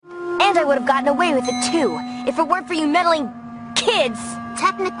And I would have gotten away with it, too, if it weren't for you meddling kids.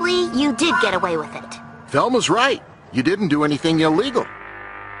 Technically, you did get away with it. Velma's right. You didn't do anything illegal.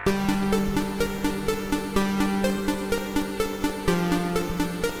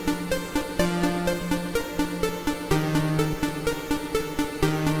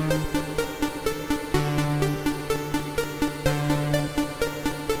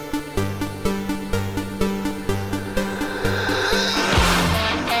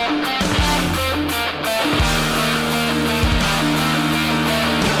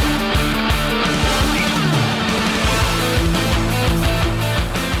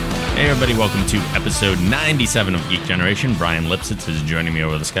 Hey everybody, welcome to episode 97 of Geek Generation. Brian Lipsitz is joining me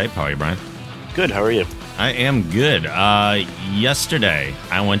over the Skype. How are you, Brian? Good, how are you? I am good. Yesterday,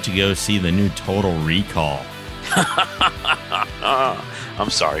 I went to go see the new Total Recall. I'm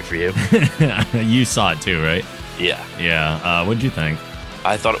sorry for you. You saw it too, right? Yeah. Yeah. What'd you think?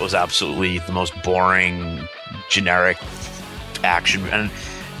 I thought it was absolutely the most boring, generic action. And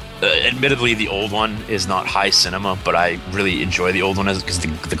admittedly, the old one is not high cinema, but I really enjoy the old one because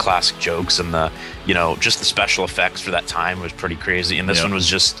the classic jokes and just the special effects for that time was pretty crazy. And this one was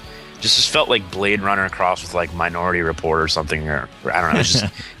just felt like Blade Runner crossed with like Minority Report or something, or I don't know. It's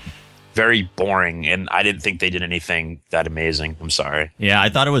just very boring, and I didn't think they did anything that amazing. I'm sorry. Yeah, I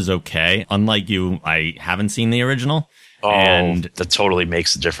thought it was okay. Unlike you, I haven't seen the original. Oh, and that totally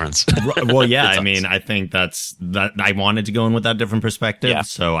makes a difference. Well, yeah, I mean, I think that I wanted to go in with that different perspective. Yeah.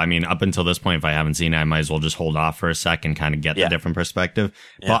 So, I mean, up until this point, if I haven't seen it, I might as well just hold off for a sec and kind of get the different perspective.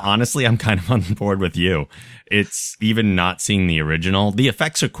 Yeah. But honestly, I'm kind of on board with you. It's even not seeing the original. The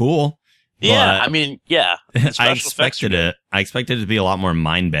effects are cool. Yeah, I mean, yeah. I expected it. I expected it to be a lot more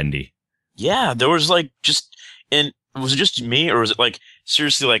mind-bendy. Yeah, there was like was it just me, or was it like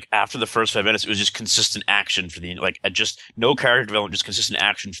seriously, like after the first 5 minutes, it was just consistent action for just no character development, just consistent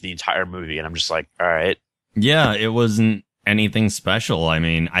action for the entire movie, and I'm just like, all right. Yeah, it wasn't anything special. I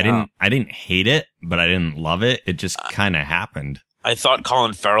mean, I didn't hate it, but I didn't love it. It just kind of happened. I thought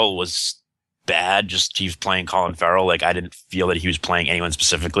Colin Farrell was bad. Just he was playing Colin Farrell. Like I didn't feel that he was playing anyone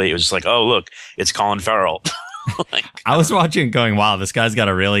specifically. It was just like, oh look, it's Colin Farrell. I was watching it going, wow, this guy's got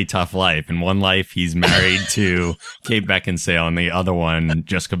a really tough life. In one life, he's married to Kate Beckinsale, and the other one,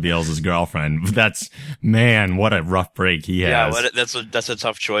 Jessica Biel's his girlfriend. Man, what a rough break he has. Yeah, that's a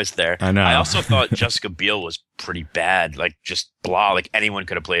tough choice there. I know. I also thought Jessica Biel was pretty bad. Like, just blah. Like, anyone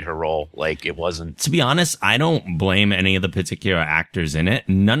could have played her role. Like, it wasn't. To be honest, I don't blame any of the particular actors in it.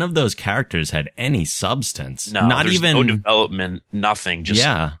 None of those characters had any substance. No, not even no development, nothing. Just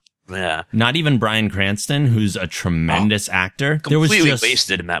yeah. Not even Bryan Cranston, who's a tremendous actor. Completely there was just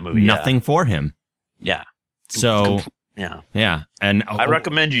wasted in that movie. Nothing for him. Yeah. So yeah. And I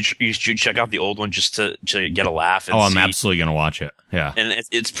recommend you should check out the old one just to get a laugh. And I'm absolutely gonna watch it. Yeah. And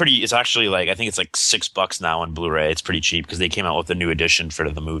it's actually like, I think it's like $6 now on Blu-ray. It's pretty cheap because they came out with a new edition for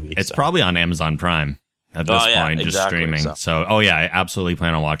the movie. It's probably on Amazon Prime at this point, just streaming. So I absolutely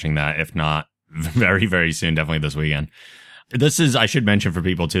plan on watching that. If not, very, very soon, definitely this weekend. I should mention for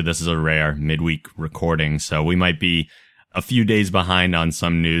people too, this is a rare midweek recording, so we might be a few days behind on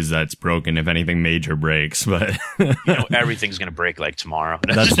some news that's broken if anything major breaks, but everything's going to break like tomorrow.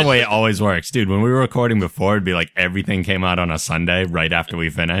 That's the way it always works, dude. When we were recording before, it'd be like everything came out on a Sunday right after we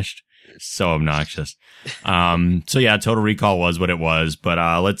finished. So obnoxious. So yeah, Total Recall was what it was,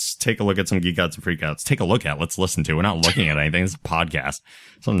 but let's take a look at some geek outs and freak outs. Let's listen to. We're not looking at anything. It's a podcast.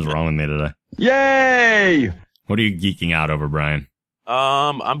 Something's wrong with me today. Yay! What are you geeking out over, Brian?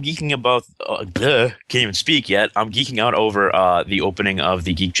 I'm geeking about, can't even speak yet. I'm geeking out over the opening of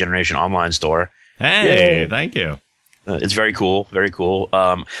the Geek Generation online store. Hey, yay. Thank you. It's very cool, very cool.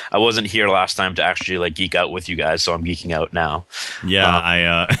 I wasn't here last time to actually like geek out with you guys, so I'm geeking out now. Yeah,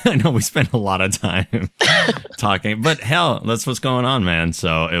 I know we spent a lot of time talking, but hell, that's what's going on, man.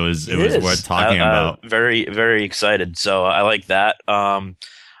 So it was worth talking about. Very, very excited. So I like that.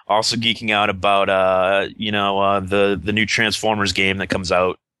 Also geeking out about the new Transformers game that comes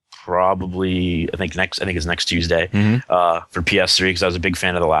out probably I think it's next Tuesday for PS3 because I was a big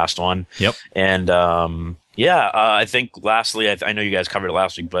fan of the last one. Yep. And I think lastly I know you guys covered it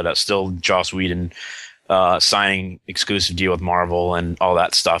last week, but still Joss Whedon signing exclusive deal with Marvel and all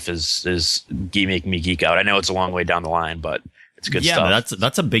that stuff is making me geek out. I know it's a long way down the line, but it's good stuff. Yeah,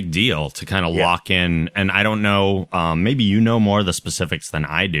 that's a big deal to kind of lock in. And I don't know, maybe you know more of the specifics than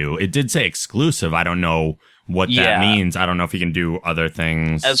I do. It did say exclusive. I don't know what that means. I don't know if he can do other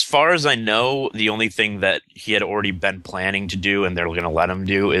things. As far as I know, the only thing that he had already been planning to do and they're going to let him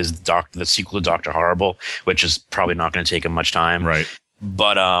do is the sequel to Dr. Horrible, which is probably not going to take him much time. Right.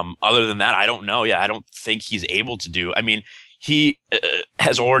 But other than that, I don't know. Yeah, I don't think he's able to do. I mean, he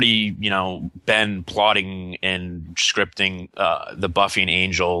has already, been plotting and scripting the Buffy and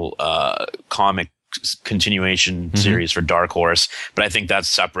Angel comic continuation series for Dark Horse, but I think that's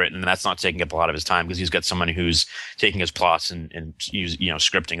separate, and that's not taking up a lot of his time because he's got someone who's taking his plots and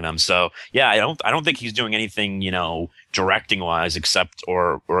scripting them. So yeah, I don't think he's doing anything directing wise except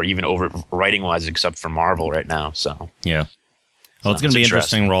or even over writing wise except for Marvel right now. So yeah, well, it's going to be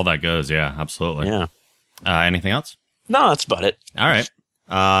interesting where all that goes. Yeah, absolutely. Yeah. Anything else? No, that's about it. All right.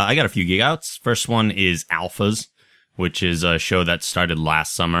 I got a few gig outs. First one is Alphas, which is a show that started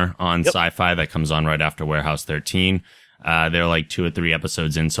last summer on Sci-Fi that comes on right after Warehouse 13. They're like 2 or 3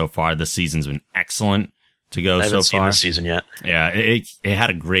 episodes in so far. The season's been excellent to go so far. I haven't seen this season yet. Yeah, it had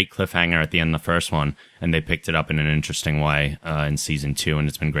a great cliffhanger at the end of the first one, and they picked it up in an interesting way in season 2, and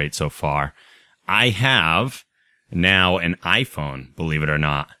it's been great so far. I have now an iPhone, believe it or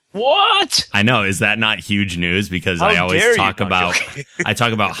not. What? I know. Is that not huge news? Because I always talk about, I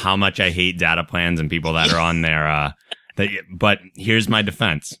talk about how much I hate data plans and people that are on there. But here's my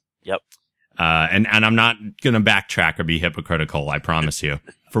defense. Yep. And I'm not going to backtrack or be hypocritical. I promise you.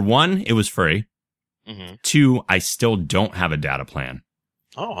 For one, it was free. Mm-hmm. 2, I still don't have a data plan.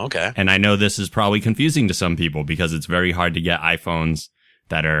 Oh, okay. And I know this is probably confusing to some people because it's very hard to get iPhones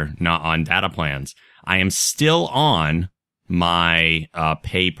that are not on data plans. I am still on my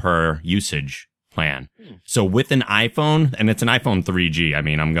pay per usage plan. So with an iPhone, and it's an iPhone 3G, I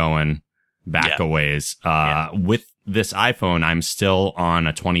mean, I'm going back a ways. With this iPhone, I'm still on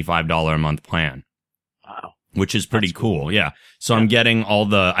a $25 a month plan. Wow. Which is pretty cool. Yeah. So I'm getting all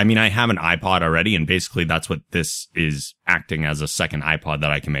the, I mean, I have an iPod already, and basically that's what this is acting as, a second iPod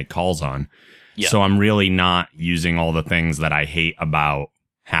that I can make calls on. Yeah. So I'm really not using all the things that I hate about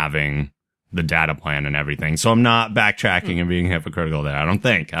having the data plan and everything. So I'm not backtracking and being hypocritical there. I don't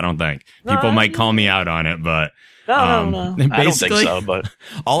think. People might call me out on it, but no. I don't think so, but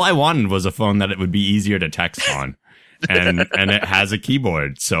all I wanted was a phone that it would be easier to text on. And it has a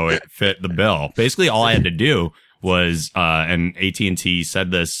keyboard, so it fit the bill. Basically all I had to do was and AT&T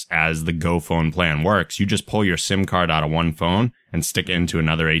said this as the Go phone plan works. You just pull your SIM card out of one phone and stick it into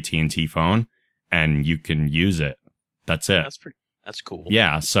another AT&T phone and you can use it. That's it. That's cool.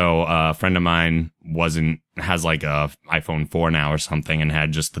 Yeah. So a friend of mine has like a iPhone 4 now or something and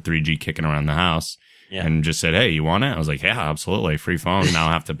had just the 3G kicking around the house and just said, "Hey, you want it?" I was like, "Yeah, absolutely. Free phone. Now I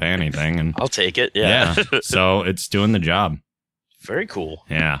don't have to pay anything." And I'll take it. Yeah. So it's doing the job. Very cool.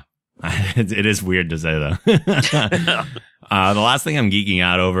 Yeah. It is weird to say though. The last thing I'm geeking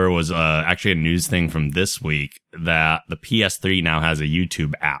out over was actually a news thing from this week that the PS3 now has a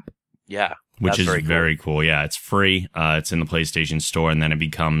YouTube app. Yeah. Which is very cool. Yeah, it's free. It's in the PlayStation Store, and then it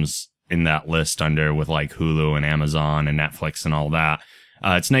becomes in that list under with like Hulu and Amazon and Netflix and all that.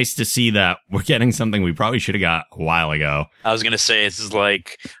 It's nice to see that we're getting something we probably should have got a while ago. I was going to say this is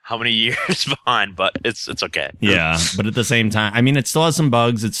like how many years behind, but it's okay. Yeah, but at the same time, I mean, it still has some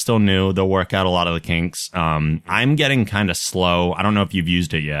bugs. It's still new. They'll work out a lot of the kinks. I'm getting kind of slow. I don't know if you've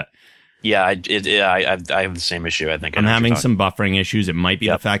used it yet. Yeah, I have the same issue, I think. I'm having some buffering issues. It might be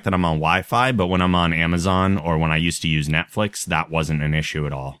the fact that I'm on Wi-Fi, but when I'm on Amazon or when I used to use Netflix, that wasn't an issue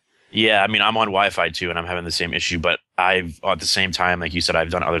at all. Yeah, I mean, I'm on Wi-Fi too, and I'm having the same issue, but at the same time, like you said, I've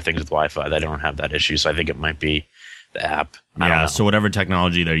done other things with Wi-Fi that don't have that issue, so I think it might be the app. I don't know. So whatever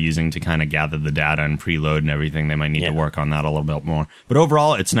technology they're using to kind of gather the data and preload and everything, they might need to work on that a little bit more. But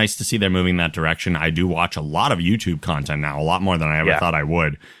overall, it's nice to see they're moving that direction. I do watch a lot of YouTube content now, a lot more than I ever thought I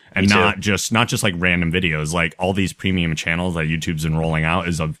would. And not just like random videos, like all these premium channels that YouTube's been rolling out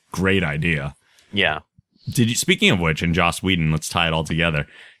is a great idea. Yeah. Speaking of which, and Joss Whedon, let's tie it all together.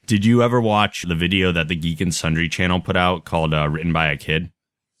 Did you ever watch the video that the Geek and Sundry channel put out called Written by a Kid?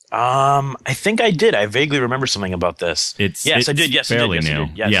 I think I did. I vaguely remember something about this. I did. Yes, fairly new.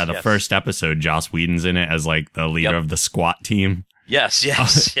 Yes, yeah, the first episode, Joss Whedon's in it as like the leader of the SWAT team. Yes.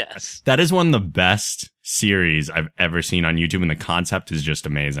 That is one of the best series I've ever seen on YouTube, and the concept is just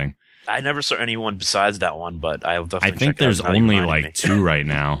amazing. I never saw anyone besides that one, but I'll definitely. I think there's only like 2 right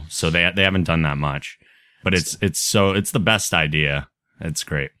now, so they haven't done that much. But it's the best idea. It's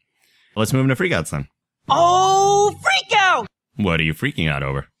great. Let's move into freakouts then. Oh, freak out! What are you freaking out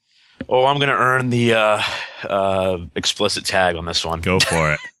over? Oh, I'm gonna earn the explicit tag on this one. Go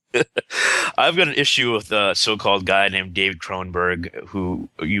for it. I've got an issue with a so-called guy named David Cronenberg, who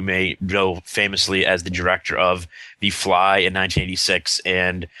you may know famously as the director of The Fly in 1986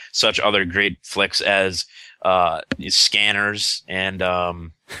 and such other great flicks as Scanners and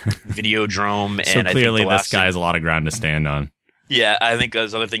Videodrome. So and clearly this guy has a lot of ground to stand on. Yeah, I think the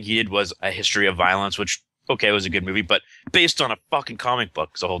other thing he did was A History of Violence, which, okay, was a good movie, but based on a fucking comic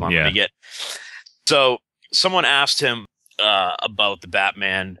book. So hold on, let me get... So someone asked him, about the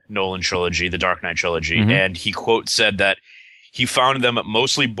Batman Nolan trilogy, the Dark Knight trilogy, and he said that he found them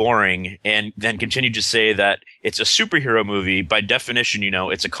mostly boring, and then continued to say that it's a superhero movie. By definition,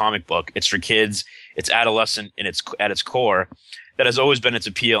 it's a comic book. It's for kids. It's adolescent at its core. That has always been its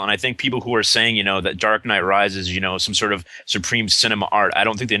appeal. And I think people who are saying, that Dark Knight Rises, some sort of supreme cinema art, I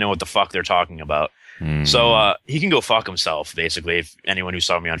don't think they know what the fuck they're talking about. So he can go fuck himself, basically. If anyone who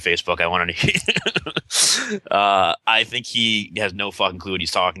saw me on Facebook, I think he has no fucking clue what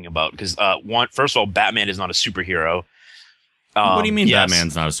he's talking about. Because first of all, Batman is not a superhero. What do you mean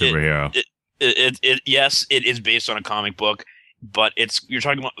Batman's not a superhero? Yes, it is based on a comic book, but you're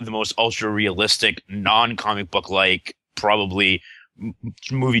talking about the most ultra realistic, non-comic book like probably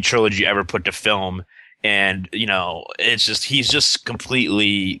movie trilogy ever put to film. And it's just he's just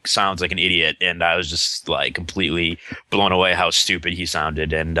completely sounds like an idiot, and I was just like completely blown away how stupid he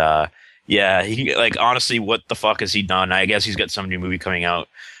sounded. And he honestly, what the fuck has he done? I guess he's got some new movie coming out.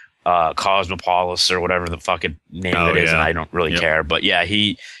 Cosmopolis or whatever the fucking name of it is, and I don't really care. But yeah,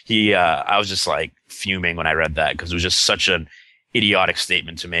 he I was just like fuming when I read that because it was just such an idiotic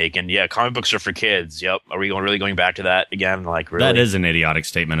statement to make. And yeah, comic books are for kids. Yep. Are we really going back to that again? Like, really? That is an idiotic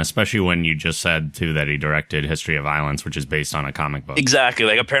statement, especially when you just said too that he directed History of Violence, which is based on a comic book. Exactly.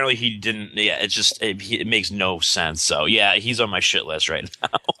 Like apparently he didn't. Yeah, it's just it makes no sense. So yeah, he's on my shit list right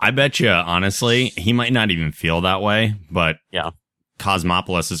now. I bet you honestly he might not even feel that way, but yeah.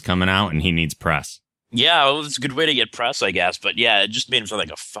 Cosmopolis is coming out and he needs press. Yeah, well, it's a good way to get press, I guess. But yeah, it just made him feel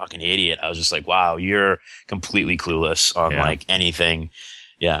like a fucking idiot. I was just like, wow, you're completely clueless on like anything.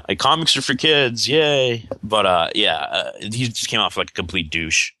 Yeah, like comics are for kids, yay. But he just came off like a complete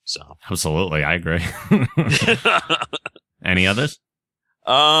douche. So absolutely, I agree. Any others?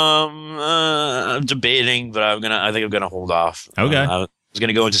 I'm debating, but I think I'm gonna hold off. Okay. I was going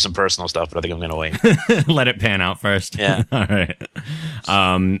to go into some personal stuff, but I think I'm going to wait. Let it pan out first. Yeah. All right.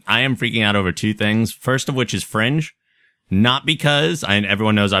 I am freaking out over two things. First of which is Fringe. Not because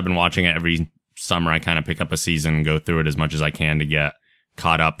everyone knows I've been watching it every summer. I kind of pick up a season and go through it as much as I can to get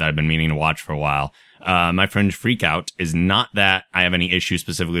caught up that I've been meaning to watch for a while. My Fringe freak out is not that I have any issue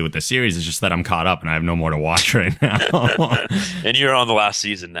specifically with the series. It's just that I'm caught up and I have no more to watch right now. And you're on the last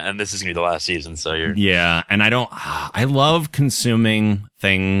season, and this is going to be the last season. So you're. Yeah. And I love consuming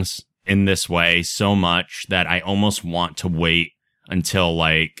things in this way so much that I almost want to wait until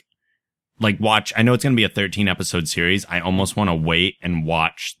like watch. I know it's going to be a 13 episode series. I almost want to wait and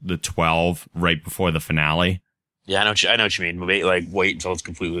watch the 12 right before the finale. Yeah, I know what you mean. Wait until it's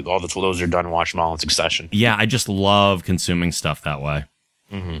completely all the those are done and watch them all in succession. Yeah, I just love consuming stuff that way.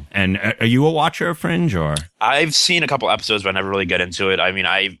 Mm-hmm. And are you a watcher of Fringe, or? I've seen a couple episodes, but I never really get into it. I mean,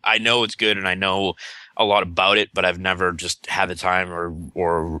 I know it's good and I know a lot about it, but I've never just had the time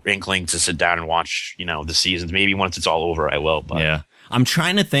or inkling to sit down and watch, the seasons. Maybe once it's all over, I will. But yeah, I'm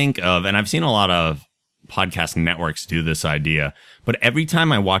trying to think of, and I've seen a lot of podcast networks do this idea, but every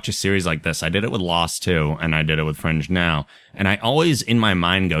time I watch a series like this, I did it with Lost too, and I did it with Fringe now, and I always in my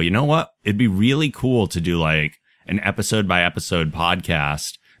mind go, you know what? It'd be really cool to do like an episode by episode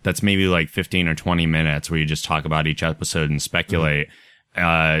podcast that's maybe like 15 or 20 minutes where you just talk about each episode and speculate,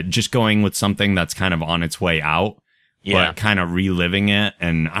 just going with something that's kind of on its way out, but kind of reliving it.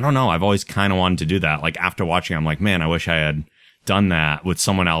 And I don't know, I've always kind of wanted to do that. Like after watching, I'm like, man, I wish I had done that with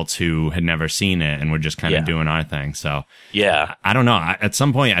someone else who had never seen it and we're just kind of doing our thing. So yeah, I don't know. At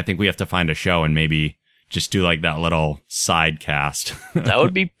some point, I think we have to find a show and maybe just do like that little side cast. I think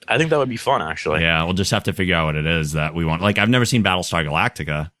that would be fun, actually. Yeah, we'll just have to figure out what it is that we want. Like, I've never seen Battlestar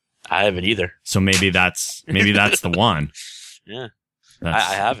Galactica. I haven't either. So maybe that's the one. Yeah.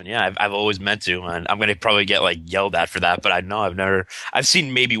 I haven't. Yeah, I've always meant to, and I'm gonna probably get like yelled at for that. But I've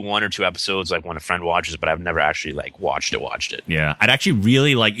seen maybe one or two episodes, like when a friend watches, but I've never actually like watched it. Yeah, I'd actually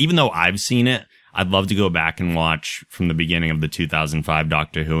really like, even though I've seen it, I'd love to go back and watch from the beginning of the 2005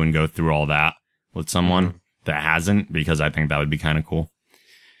 Doctor Who and go through all that with someone that hasn't, because I think that would be kind of cool.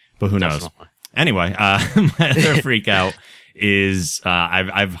 But who knows? Anyway, my other freak out is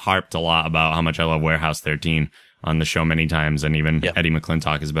I've harped a lot about how much I love Warehouse 13 on the show many times, and even Eddie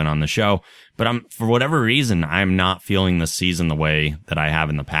McClintock has been on the show. But for whatever reason, I'm not feeling this season the way that I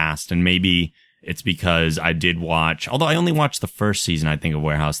have in the past. And maybe it's because I did watch, although I only watched the first season, I think, of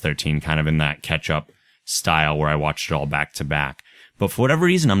Warehouse 13, kind of in that catch-up style where I watched it all back to back. But for whatever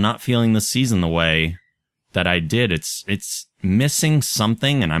reason, I'm not feeling this season the way that I did. It's missing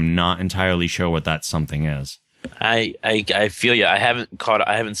something, and I'm not entirely sure what that something is. I feel you. I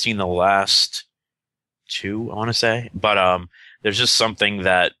haven't seen the last two, I want to say, but there's just something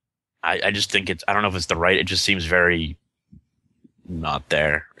that I just think I don't know if it's it just seems very not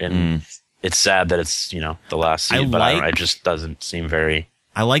there, and it's sad that it's, the last season, but it just doesn't seem very...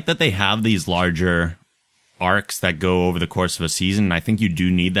 I like that they have these larger arcs that go over the course of a season. And I think you do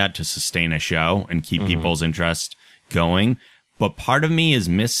need that to sustain a show and keep people's interest going. But part of me is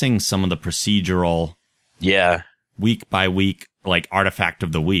missing some of the procedural week by week, like artifact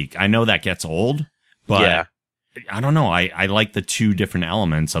of the week. I know that gets old, but I don't know. I like the two different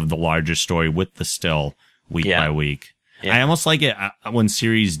elements of the larger story with the still week by week. Yeah. I almost like it when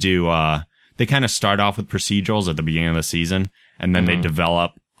series do, they kind of start off with procedurals at the beginning of the season, and then they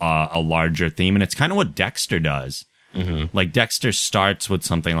develop a larger theme. And it's kind of what Dexter does. Like Dexter starts with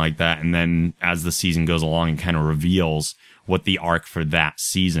something like that, and then as the season goes along, it kind of reveals what the arc for that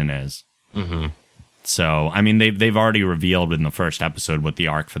season is. So, I mean, they've already revealed in the first episode what the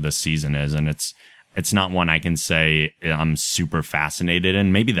arc for this season is, and it's not one I can say I'm super fascinated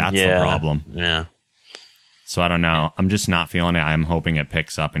in. Maybe that's the problem. Yeah. So I don't know. I'm just not feeling it. I'm hoping it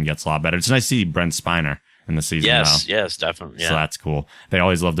picks up and gets a lot better. It's nice to see Brent Spiner in the season. Yes, definitely. Yeah. So that's cool. They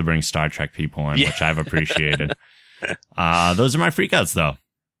always love to bring Star Trek people in, which I've appreciated. Those are my freakouts, though.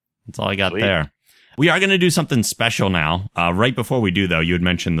 That's all I got there. We are going to do something special now. Right before we do, though, you had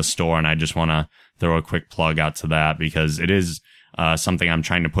mentioned the store, and I just want to throw a quick plug out to that because it is something I'm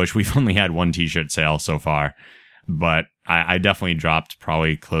trying to push. We've only had one t-shirt sale so far, but I definitely dropped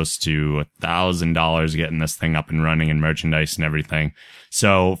probably close to $1,000 getting this thing up and running and merchandise and everything.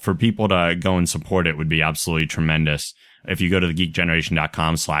 So for people to go and support it would be absolutely tremendous. If you go to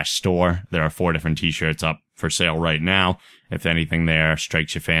thegeekgeneration.com/store, there are 4 different t-shirts up for sale right now. If anything there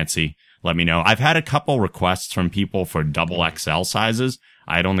strikes your fancy, let me know. I've had a couple requests from people for double XL sizes.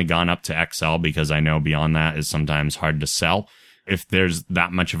 I had only gone up to XL because I know beyond that is sometimes hard to sell. If there's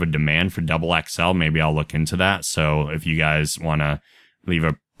that much of a demand for double XL, maybe I'll look into that. So if you guys want to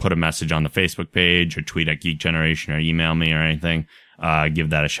put a message on the Facebook page or tweet at Geek Generation or email me or anything, give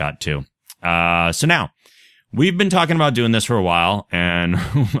that a shot too. So now, we've been talking about doing this for a while, and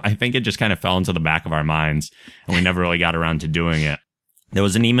I think it just kind of fell into the back of our minds, and we never really got around to doing it. There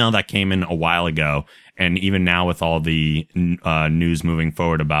was an email that came in a while ago, and even now with all the news moving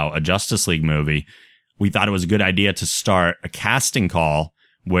forward about a Justice League movie, we thought it was a good idea to start a casting call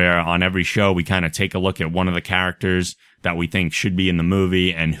where on every show we kind of take a look at one of the characters that we think should be in the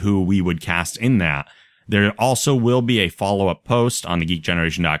movie and who we would cast in that. There also will be a follow-up post on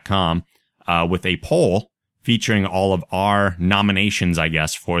thegeekgeneration.com with a poll featuring all of our nominations, I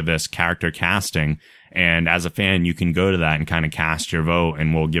guess, for this character casting. And as a fan, you can go to that and kind of cast your vote,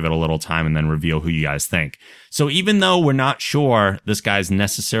 and we'll give it a little time and then reveal who you guys think. So even though we're not sure this guy's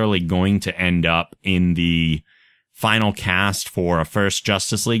necessarily going to end up in the final cast for a first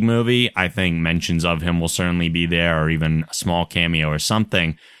Justice League movie, I think mentions of him will certainly be there, or even a small cameo or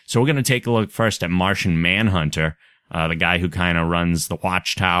something. So we're going to take a look first at Martian Manhunter, the guy who kind of runs the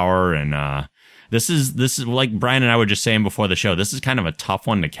Watchtower. And this is like Brian and I were just saying before the show, this is kind of a tough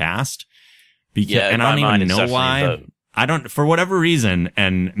one to cast. And I don't even know why. For whatever reason,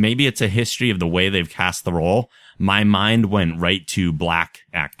 and maybe it's a history of the way they've cast the role, my mind went right to black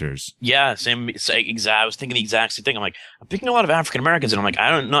actors. Yeah, same. I was thinking the exact same thing. I'm picking a lot of African Americans, and I'm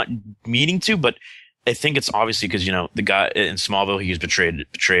I'm not meaning to, but I think it's obviously because, the guy in Smallville, he was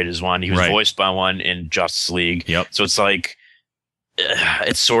betrayed as one. He was voiced by one in Justice League. Yep. So it's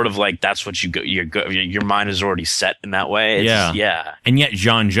it's sort of like that's what your mind is already set in that way. Yeah. And yet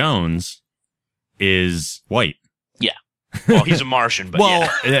John Jones is white. Yeah. Well, he's a Martian, but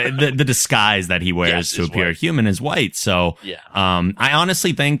the disguise that he wears to appear human is white. So, I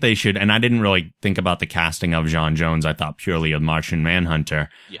honestly think they should, and I didn't really think about the casting of John Jones. I thought purely of Martian Manhunter.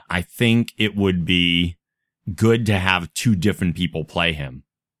 Yeah. I think it would be good to have 2 different people play him.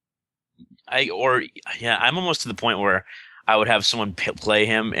 I'm almost to the point where I would have someone play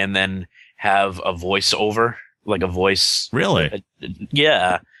him and then have a voiceover, like a voice. Really?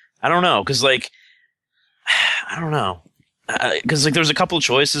 Yeah. I don't know. Cause I don't know. Because there's a couple of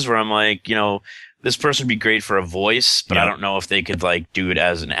choices where I'm this person would be great for a voice, but I don't know if they could do it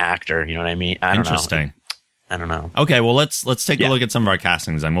as an actor. You know what I mean? Interesting. I don't know. Okay, well let's take a look at some of our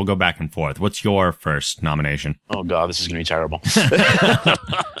castings, and we'll go back and forth. What's your first nomination? Oh god, this is gonna be terrible.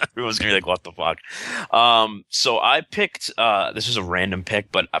 Everyone's gonna be like, "What the fuck?" So I picked. This was a random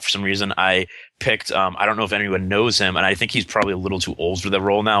pick, but for some reason I picked. I don't know if anyone knows him, and I think he's probably a little too old for the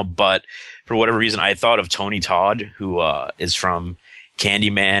role now. But for whatever reason, I thought of Tony Todd, who is from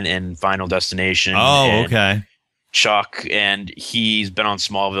Candyman and Final Destination. Oh, okay. Chuck, and he's been on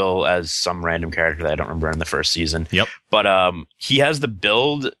Smallville as some random character that I don't remember in the first season. Yep. But he has the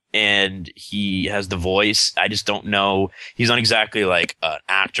build and he has the voice. I just don't know. He's not exactly like an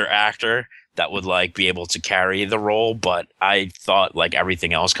actor. that would like be able to carry the role, but I thought like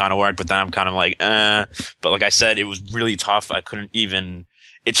everything else kind of worked. But then I'm kind of like, But like I said, it was really tough. I couldn't even.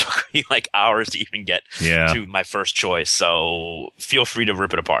 It took me like hours to even get to my first choice. So feel free to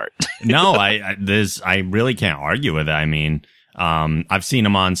rip it apart. No, I really can't argue with it. I mean, I've seen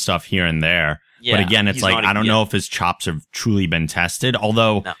him on stuff here and there, but again, it's like I don't know if his chops have truly been tested.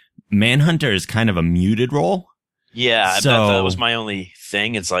 Although Manhunter is kind of a muted role. Yeah, so that was my only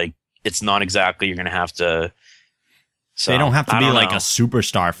thing. It's like it's not exactly you're gonna have to. So, they don't have to be like a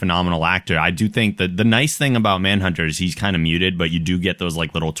superstar phenomenal actor. I do think that the nice thing about Manhunter is he's kind of muted, but you do get those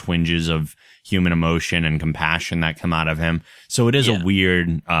like little twinges of human emotion and compassion that come out of him. So it is a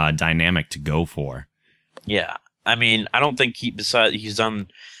weird dynamic to go for. Yeah. I mean, I don't think he's done. I'm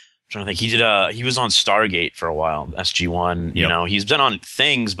trying to think. He was on Stargate for a while, SG-1. You know, he's been on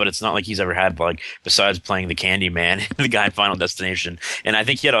things, but it's not like he's ever had like besides playing the Candyman, the guy in Final Destination. And I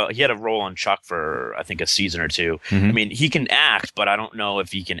think he had a role on Chuck for I think a season or two. Mm-hmm. I mean, he can act, but I don't know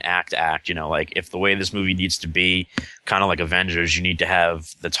if he can act. You know, like if the way this movie needs to be, kind of like Avengers, you need to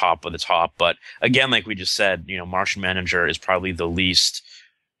have the top of the top. But again, like we just said, you know, Martian Manhunter is probably the least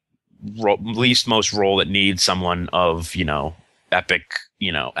most role that needs someone of, you know, epic,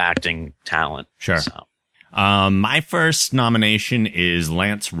 you know, acting talent. Sure. So. My first nomination is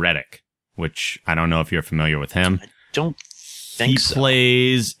Lance Reddick, which I don't know if you're familiar with him. I don't think so. He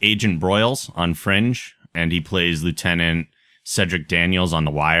plays Agent Broyles on Fringe, and he plays Lieutenant Cedric Daniels on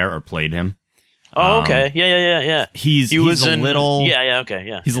The Wire, or played him. Oh, okay. Yeah. He's a little...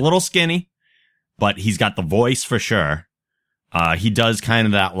 okay. He's a little skinny, but he's got the voice for sure. He does kind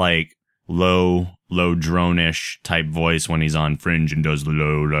of that, like, low drone-ish type voice when he's on Fringe and does the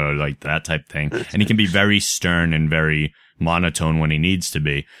low, like that type thing. And he can be very stern and very monotone when he needs to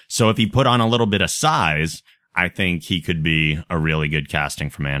be. So if he put on a little bit of size, I think he could be a really good casting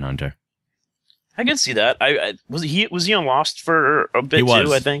for Manhunter. I can see that. Was he on Lost for a bit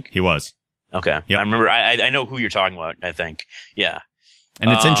too, I think? He was. Okay. Yep. I remember. I know who you're talking about, I think. Yeah.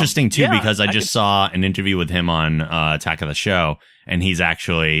 And it's interesting, too, because I just saw an interview with him on Attack of the Show, and he's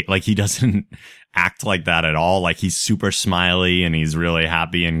actually, like, he doesn't act like that at all. Like, he's super smiley, and he's really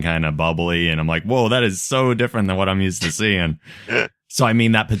happy and kind of bubbly, and I'm like, whoa, that is so different than what I'm used to seeing. So, I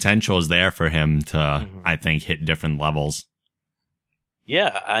mean, that potential is there for him to, I think, hit different levels.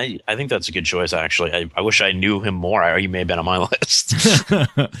 Yeah, I think that's a good choice, actually. I wish I knew him more. He may have been on my list.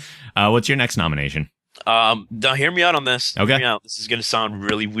 What's your next nomination? Now hear me out on this. Okay. Hear me out. This is going to sound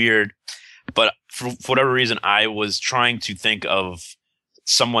really weird, but for whatever reason, I was trying to think of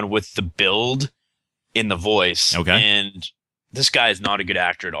someone with the build in the voice. Okay. And this guy is not a good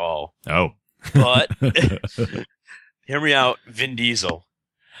actor at all. Oh. But hear me out. Vin Diesel.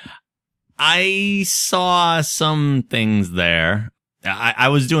 I saw some things there. I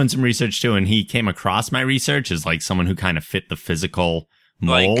was doing some research too, and he came across my research as like someone who kind of fit the physical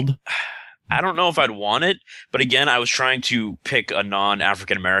mold. Like, I don't know if I'd want it, but again, I was trying to pick a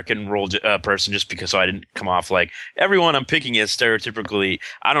non-African American role person just because I didn't come off like everyone I'm picking is stereotypically.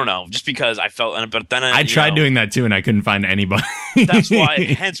 I don't know, just because I felt. But then I tried doing that too, and I couldn't find anybody. Hence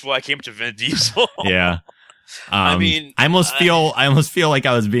why I came to Vin Diesel. Yeah. I mean, I almost feel like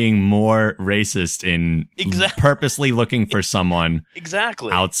I was being more racist in purposely looking for someone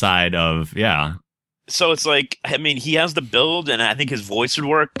outside of So it's like, I mean, he has the build, and I think his voice would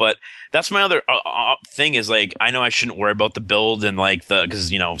work. But that's my other thing is like, I know I shouldn't worry about the build and like because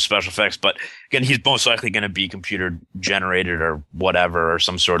special effects, but again, he's most likely going to be computer generated or whatever or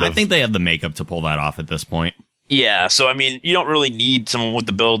some sort of. I think they have the makeup to pull that off at this point. Yeah, so I mean, you don't really need someone with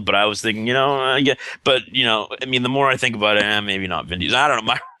the build, but I was thinking, but I mean, the more I think about it, maybe not Vin Diesel. I don't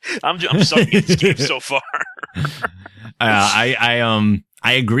know. I'm sucking at this game so far. I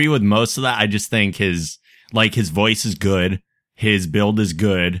agree with most of that. I just think his voice is good, his build is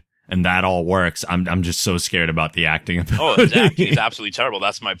good, and that all works. I'm just so scared about the acting ability. Oh, his acting is absolutely terrible.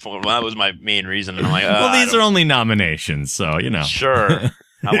 That's my point. Well, that was my main reason. And I'm like, well, these are only nominations, so Sure.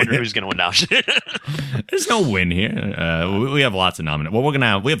 I wonder who's going to win now. There's no win here. We have lots of nominations.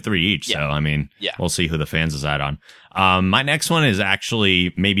 Well, we have 3 each. Yeah. So, I mean, we'll see who the fans decide on. My next one is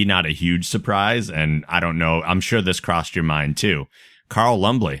actually maybe not a huge surprise. And I don't know. I'm sure this crossed your mind too. Carl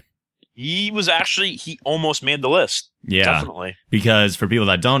Lumbly. He almost made the list. Yeah. Definitely. Because for people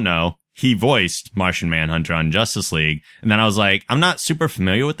that don't know, he voiced Martian Manhunter on Justice League. And then I was like, I'm not super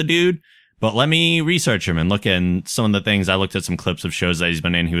familiar with the dude, but let me research him and look at some of the things. I looked at some clips of shows that he's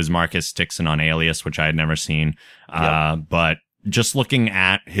been in. He was Marcus Dixon on Alias, which I had never seen. But just looking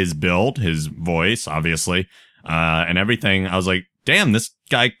at his build, his voice, obviously, and everything, I was like, damn, this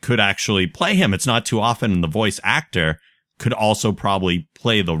guy could actually play him. It's not too often the voice actor could also probably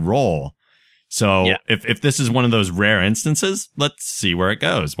play the role. So if this is one of those rare instances, let's see where it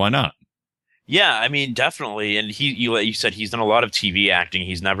goes. Why not? Yeah, I mean, definitely. And you said he's done a lot of TV acting.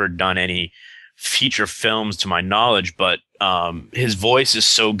 He's never done any feature films to my knowledge, but his voice is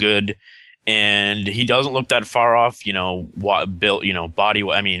so good, and he doesn't look that far off, body.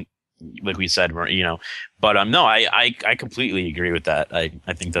 I mean, like we said, but no, I completely agree with that. I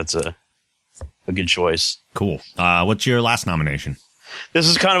think that's a good choice. Cool. What's your last nomination? This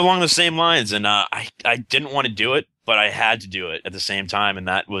is kind of along the same lines, and I didn't want to do it, but I had to do it at the same time, and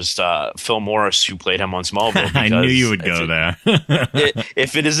that was Phil Morris, who played him on Smallville. I knew you would go there.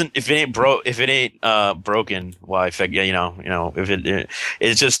 If it ain't broken, why?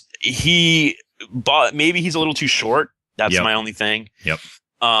 It's just maybe he's a little too short. That's my only thing. Yep.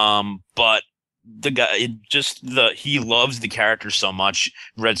 But the guy, he loves the character so much.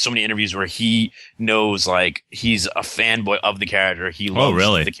 Read so many interviews where he knows, like, he's a fanboy of the character. He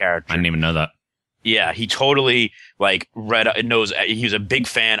loves the character. I didn't even know that. Yeah, he totally knows. He was a big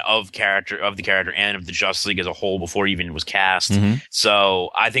fan of the character and of the Justice League as a whole before he even was cast. Mm-hmm.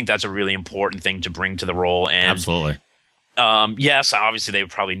 So I think that's a really important thing to bring to the role. And absolutely. Yes, obviously they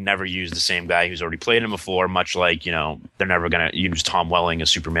would probably never use the same guy who's already played him before, much like, they're never going to use Tom Welling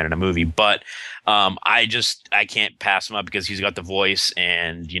as Superman in a movie. But I can't pass him up because he's got the voice,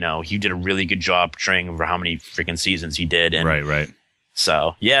 and, he did a really good job portraying over how many freaking seasons he did. And right.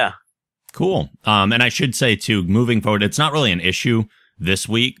 So, yeah. Cool. And I should say, too, moving forward, it's not really an issue this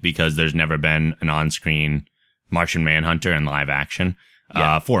week because there's never been an on-screen Martian Manhunter in live action,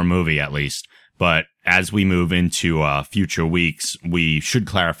 for a movie at least. But as we move into future weeks, we should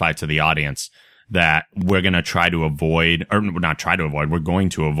clarify to the audience that we're going to try to avoid, or not try to avoid, we're going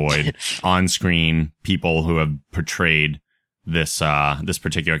to avoid on-screen people who have portrayed this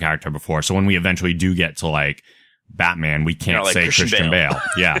particular character before. So when we eventually do get to, like, Batman, we can't say Christian Bale.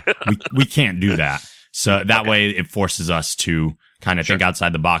 Yeah, we can't do that. So that way it forces us to kind of think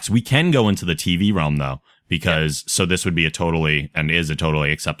outside the box. We can go into the TV realm, though, because so this would be a totally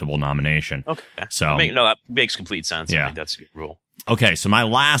acceptable nomination. Okay. So that makes complete sense. Yeah. I think that's a good rule. Okay, so my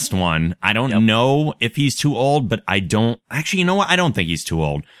last one, I don't know if he's too old, but I don't think he's too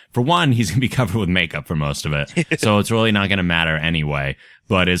old. For one, he's going to be covered with makeup for most of it, so it's really not going to matter anyway.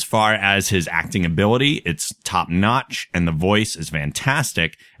 But as far as his acting ability, it's top notch, and the voice is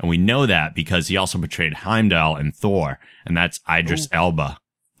fantastic, and we know that because he also portrayed Heimdall in Thor, and that's Idris Elba.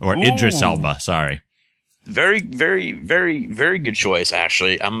 Sorry. Very, very, very, very good choice,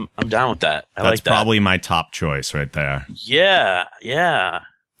 actually. I'm down with that. That's probably my top choice right there. Yeah.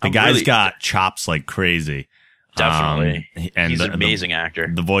 The guy's got chops like crazy. Definitely. And he's an amazing actor.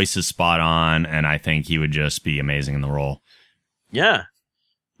 The voice is spot on, and I think he would just be amazing in the role. Yeah.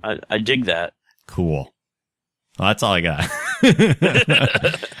 I dig that. Cool. Well, that's all I got.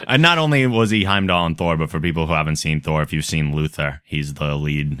 And not only was he Heimdall in Thor, but for people who haven't seen Thor, if you've seen Luthor, he's the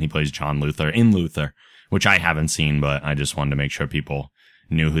lead. He plays John Luthor in Luthor, which I haven't seen, but I just wanted to make sure people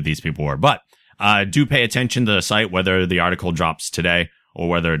knew who these people were. But do pay attention to the site, whether the article drops today or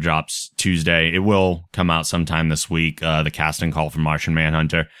whether it drops Tuesday. It will come out sometime this week, the casting call for Martian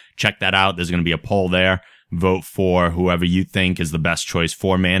Manhunter. Check that out. There's going to be a poll there. Vote for whoever you think is the best choice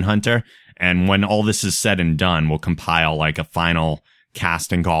for Manhunter. And when all this is said and done, we'll compile like a final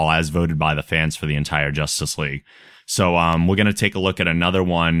casting call as voted by the fans for the entire Justice League. So we're going to take a look at another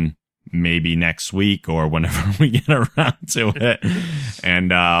one maybe next week or whenever we get around to it. And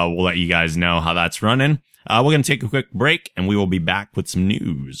we'll let you guys know how that's running. We're going to take a quick break, and we will be back with some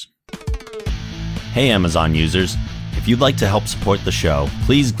news. Hey, Amazon users. If you'd like to help support the show,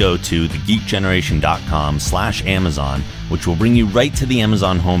 please go to thegeekgeneration.com/Amazon, which will bring you right to the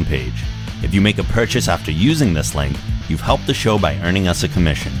Amazon homepage. If you make a purchase after using this link, you've helped the show by earning us a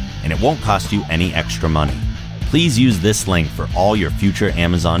commission, and it won't cost you any extra money. Please use this link for all your future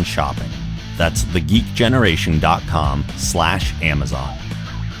Amazon shopping. That's thegeekgeneration.com/Amazon.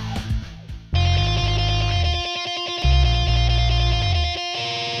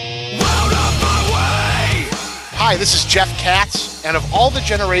 Hi, this is Jeff Katz, and of all the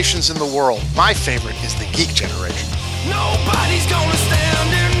generations in the world, my favorite is the Geek Generation. Nobody's gonna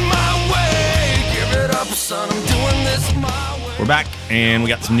stand in my way. Give it up, son, I'm doing this my way. We're back, and we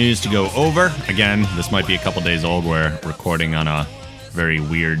got some news to go over. Again, this might be a couple days old. We're recording on a very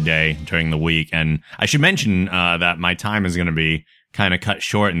weird day during the week, and I should mention that my time is going to be kind of cut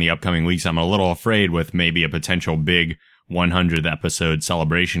short in the upcoming weeks. I'm a little afraid with maybe a potential big 100th episode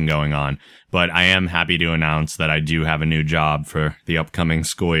celebration going on, but I am happy to announce that I do have a new job for the upcoming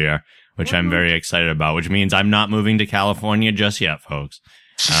school year, which I'm very excited about, which means I'm not moving to California just yet, folks.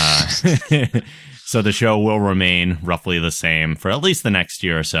 So the show will remain roughly the same for at least the next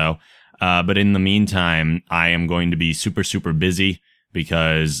year or so. But in the meantime, I am going to be super, super busy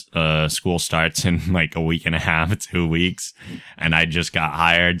because school starts in like a week and a half, 2 weeks, and I just got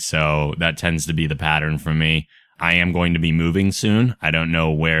hired, so that tends to be the pattern for me. I am going to be moving soon. I don't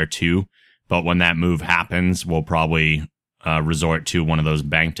know where to, but when that move happens, we'll probably resort to one of those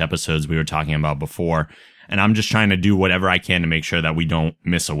banked episodes we were talking about before. And I'm just trying to do whatever I can to make sure that we don't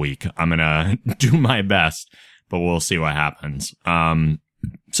miss a week. I'm going to do my best, but we'll see what happens.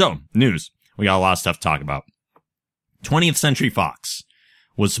 So, news. We got a lot of stuff to talk about. 20th Century Fox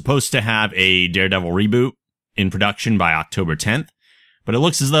was supposed to have a Daredevil reboot in production by October 10th, but it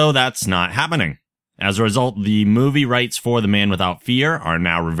looks as though that's not happening. As a result, the movie rights for The Man Without Fear are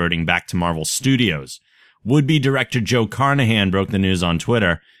now reverting back to Marvel Studios. Would-be director Joe Carnahan broke the news on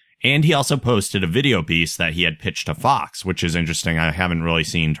Twitter, and he also posted a video piece that he had pitched to Fox, which is interesting. I haven't really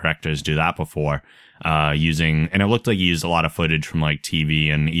seen directors do that before, and it looked like he used a lot of footage from like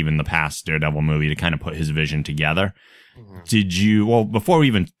TV and even the past Daredevil movie to kind of put his vision together. Before we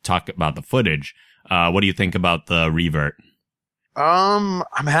even talk about the footage, what do you think about the revert? I'm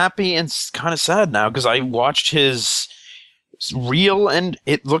happy and kind of sad now because I watched his reel and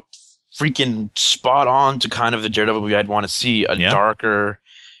it looked freaking spot on to kind of the Daredevil movie I'd want to see, darker,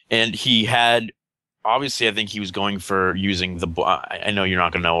 and he had, obviously I think he was going for using I know you're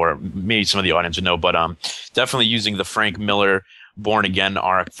not going to know, or maybe some of the audience would know, but definitely using the Frank Miller Born Again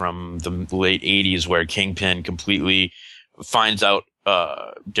arc from the late 80s where Kingpin completely finds out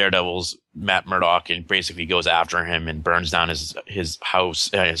Daredevil's Matt Murdock and basically goes after him and burns down his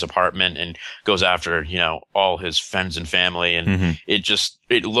house, his apartment, and goes after, all his friends and family. And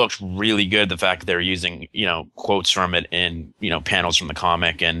it looked really good. The fact that they're using, quotes from it and, panels from the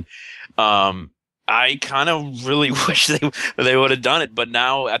comic. And, I kind of really wish they would have done it. But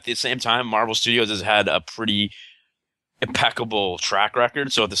now at the same time, Marvel Studios has had a pretty impeccable track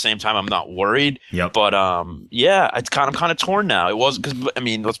record, so at the same time I'm not worried. But it's kind of torn now. It was because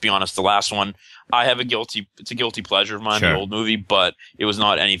let's be honest, the last one it's a guilty pleasure of mine, the old movie, but it was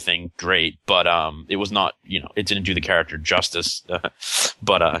not anything great. But it was not, it didn't do the character justice.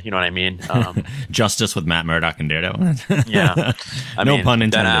 But you know what I mean? Justice with Matt Murdock and Daredevil. Yeah, no pun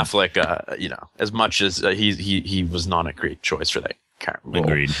intended. Ben Affleck, as much as he was not a great choice for that role.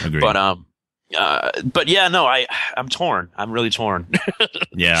 Agreed. But yeah, no, I'm torn. I'm really torn.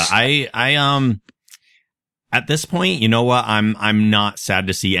 Yeah, I at this point, you know what? I'm not sad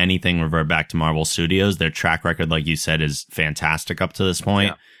to see anything revert back to Marvel Studios. Their track record, like you said, is fantastic up to this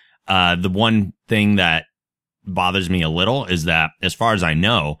point. Yeah. The one thing that bothers me a little is that, as far as I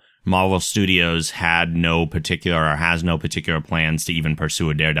know, Marvel Studios has no particular plans to even pursue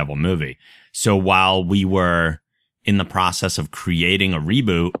a Daredevil movie. So while we were in the process of creating a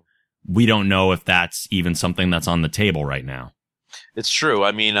reboot, we don't know if that's even something that's on the table right now. It's true.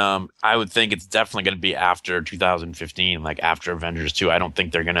 I would think it's definitely going to be after 2015, like after Avengers 2. I don't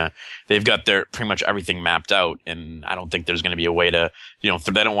think they've got their pretty much everything mapped out, and I don't think there's going to be a way to, they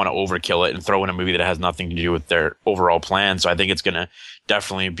don't want to overkill it and throw in a movie that has nothing to do with their overall plan. So I think it's going to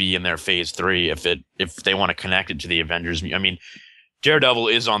definitely be in their phase 3 if they want to connect it to the Avengers. Daredevil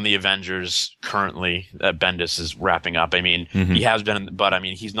is on the Avengers currently that Bendis is wrapping up. He has been, but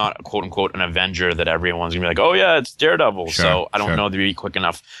he's not quote unquote an Avenger that everyone's gonna be like, oh yeah, it's Daredevil. So I don't know they'd be quick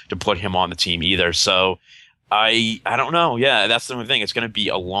enough to put him on the team either. So I don't know. Yeah, that's the only thing. It's gonna be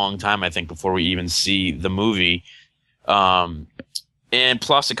a long time, I think, before we even see the movie. And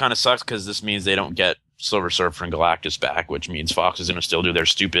plus it kind of sucks because this means they don't get Silver Surfer and Galactus back, which means Fox is gonna still do their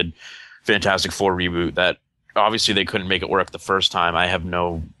stupid Fantastic Four reboot that obviously they couldn't make it work the first time. I have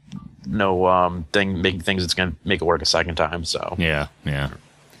no thing making things that's going to make it work a second time. So yeah.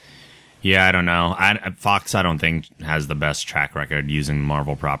 I don't know. Fox, I don't think has the best track record using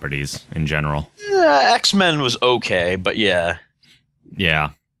Marvel properties in general. X-Men was okay, but yeah.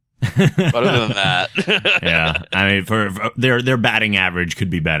 But other than that, yeah. For their batting average could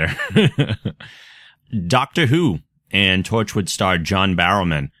be better. Doctor Who and Torchwood star John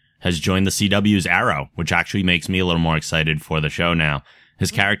Barrowman has joined the CW's Arrow, which actually makes me a little more excited for the show now. His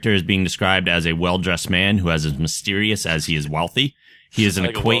character is being described as a well-dressed man who is as mysterious as he is wealthy. He is an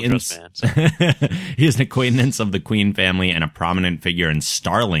acquaintance. He is an acquaintance of the Queen family and a prominent figure in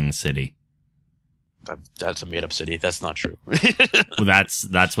Starling City. That's a made-up city. That's not true. Well,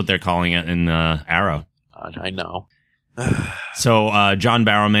 that's what they're calling it in Arrow. I know. So John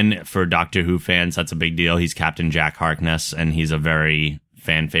Barrowman, for Doctor Who fans, that's a big deal. He's Captain Jack Harkness, and he's a very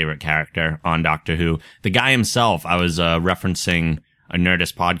fan favorite character on Doctor Who. The guy himself, I was referencing a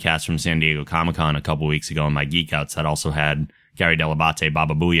Nerdist podcast from San Diego Comic-Con a couple weeks ago in my Geek Outs that also had Gary Delabate,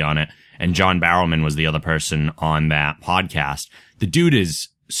 Baba Booey on it, and John Barrowman was the other person on that podcast. The dude is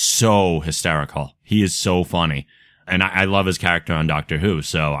so hysterical. He is so funny. And I love his character on Doctor Who,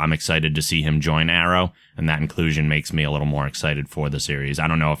 so I'm excited to see him join Arrow, and that inclusion makes me a little more excited for the series. I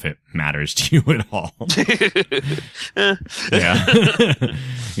don't know if it matters to you at all. Yeah.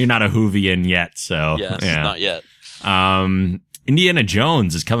 You're not a Whovian yet, so. Yes, yeah. Not yet. Indiana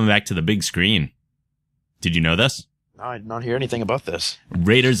Jones is coming back to the big screen. Did you know this? No, I did not hear anything about this.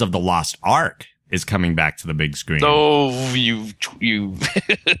 Raiders of the Lost Ark is coming back to the big screen. Oh, you.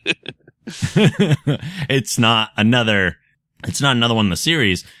 It's not another one in the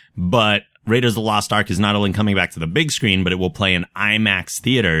series, but Raiders of the Lost Ark is not only coming back to the big screen, but it will play in IMAX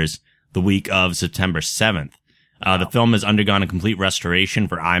theaters the week of September 7th. The film has undergone a complete restoration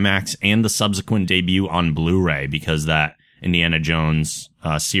for IMAX and the subsequent debut on Blu-ray because that Indiana Jones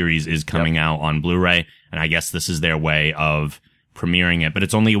series is coming out on Blu-ray, and I guess this is their way of premiering it, but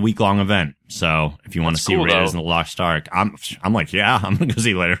it's only a week-long event. So if you want to see Raiders of the Lost Ark, I'm like, yeah, I'm gonna go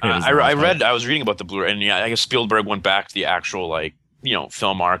see later. I was reading about the Blu-ray, and I guess Spielberg went back to the actual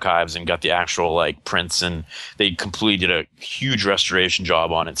film archives and got the actual prints, and they completely did a huge restoration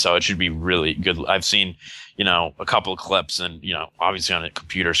job on it. So it should be really good. I've seen a couple of clips, and obviously on a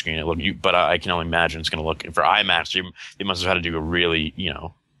computer screen it looked, but I can only imagine it's going to look for IMAX. They must have had to do a really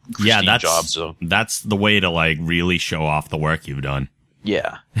job. So that's the way to really show off the work you've done.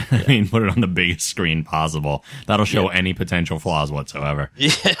 Yeah. I mean, put it on the biggest screen possible. That'll show any potential flaws whatsoever.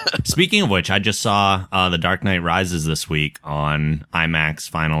 Yeah. Speaking of which, I just saw The Dark Knight Rises this week on IMAX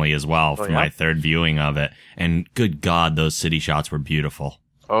finally as well for my third viewing of it. And good God, those city shots were beautiful.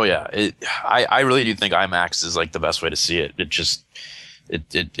 Oh yeah. I really do think IMAX is the best way to see it. It just,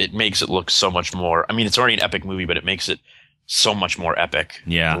 it makes it look so much more. I mean, it's already an epic movie, but it makes it so much more epic.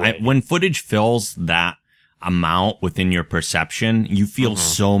 Yeah. When footage fills that amount within your perception, you feel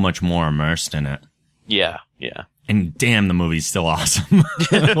so much more immersed in it. Yeah, yeah. And damn, the movie's still awesome.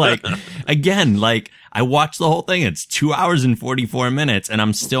 I watched the whole thing. It's 2 hours and 44 minutes, and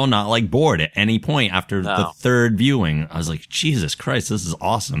I'm still not bored at any point after the third viewing. I was like, Jesus Christ, this is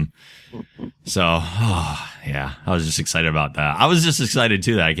awesome. So, yeah, I was just excited about that. I was just excited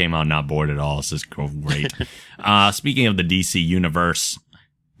too that I came out not bored at all. This is great. Speaking of the DC universe,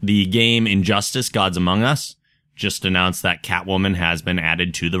 the game Injustice: Gods Among Us just announced that Catwoman has been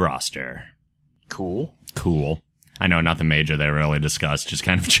added to the roster. Cool. I know nothing major they really discussed, just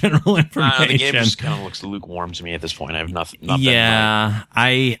kind of general information. The game just kind of looks lukewarm to me at this point. I have nothing. Yeah,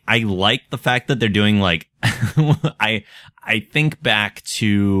 I like the fact that they're doing I think back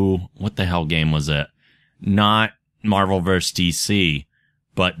to what the hell game was it? Not Marvel vs. DC,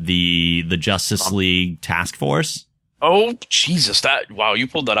 but the Justice League Task Force. Oh, Jesus. Wow, you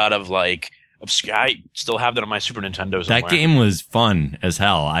pulled that out of I still have that on my Super Nintendo somewhere. That game was fun as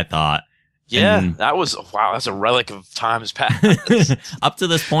hell, I thought. Yeah, that's a relic of times past. Up to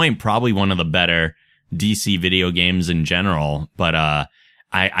this point, probably one of the better DC video games in general, but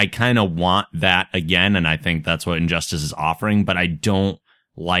I kind of want that again, and I think that's what Injustice is offering, but I don't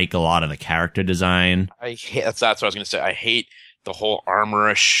like a lot of the character design. That's what I was going to say. I hate the whole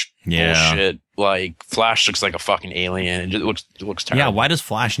armorish bullshit. Flash looks like a fucking alien. It looks terrible. Yeah, why does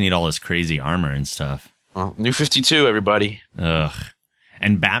Flash need all this crazy armor and stuff? Well, New 52, everybody. Ugh.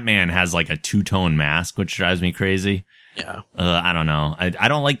 And Batman has a two-tone mask, which drives me crazy. Yeah. I don't know. I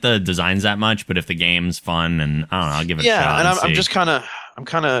don't like the designs that much, but if the game's fun, and I don't know, I'll give it a shot. Yeah, and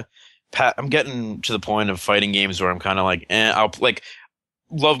I'm getting to the point of fighting games where I'm kind of I'll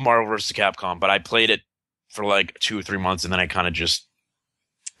love Marvel vs. Capcom, but I played it for 2 or 3 months, and then I kind of just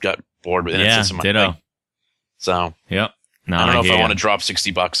got bored with it. Yeah, ditto. So. Yep. No, I don't know if I want to drop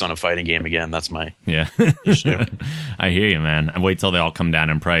 $60 on a fighting game again. That's my issue. I hear you, man. I wait till they all come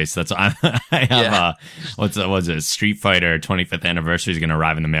down in price. That's I have. What's it? Street Fighter 25th anniversary is going to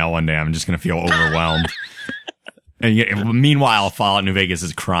arrive in the mail one day. I'm just going to feel overwhelmed. And meanwhile, Fallout New Vegas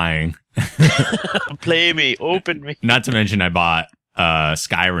is crying. Play me, open me. Not to mention, I bought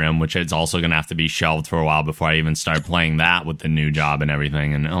Skyrim, which is also going to have to be shelved for a while before I even start playing that with the new job and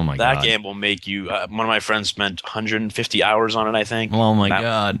everything. And oh my God. That game will make you, one of my friends spent 150 hours on it, I think. Oh my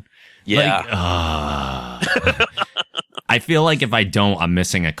God. Yeah. I feel like if I don't, I'm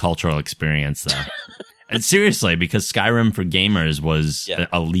missing a cultural experience though. And seriously, because Skyrim for gamers was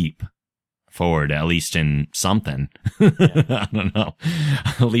a leap forward, at least in something. I don't know.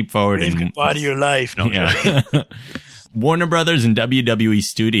 A leap forward in goodbye to your life. No, yeah. Warner Brothers and WWE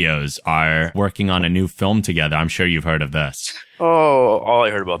Studios are working on a new film together. I'm sure you've heard of this. Oh, all I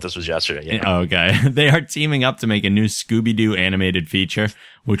heard about this was yesterday. Yeah. Okay. They are teaming up to make a new Scooby-Doo animated feature,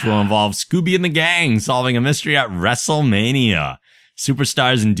 which will involve Scooby and the gang solving a mystery at WrestleMania.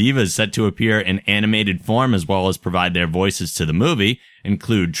 Superstars and divas set to appear in animated form as well as provide their voices to the movie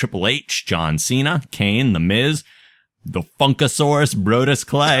include Triple H, John Cena, Kane, The Miz, the Funkasaurus Brodus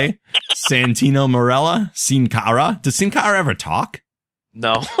Clay, Santino Marella, Sin Cara. Does Sin Cara ever talk?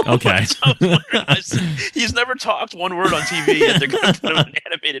 No. Okay. He's never talked one word on TV, and they're going to put him in an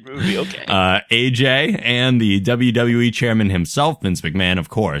animated movie. Okay. AJ and the WWE chairman himself, Vince McMahon, of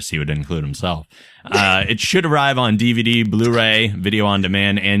course, he would include himself. It should arrive on DVD, Blu-ray, video on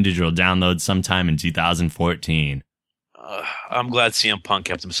demand, and digital download sometime in 2014. I'm glad CM Punk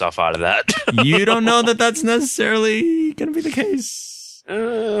kept himself out of that. You don't know that that's necessarily going to be the case.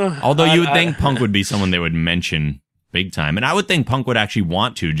 Although you would think Punk would be someone they would mention big time. And I would think Punk would actually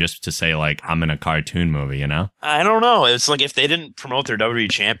want to, just to say, like, I'm in a cartoon movie, you know? I don't know. It's like if they didn't promote their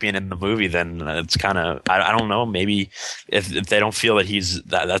WWE champion in the movie, then it's kind of, I don't know. Maybe if they don't feel that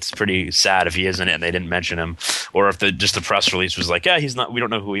that's pretty sad if he isn't it and they didn't mention him. Or if just the press release was like, yeah, he's not, we don't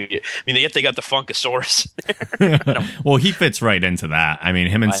know who he is. I mean, yet they got the Funkasaurus there. Well, he fits right into that. I mean,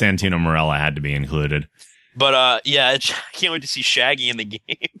 him and Santino Marella had to be included. But yeah, I can't wait to see Shaggy in the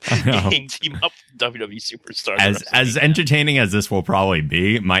game team up with WWE superstars. As entertaining as this will probably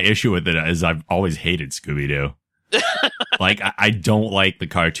be, my issue with it is I've always hated Scooby-Doo. Like, I don't like the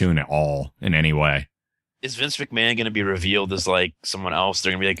cartoon at all in any way. Is Vince McMahon going to be revealed as like someone else?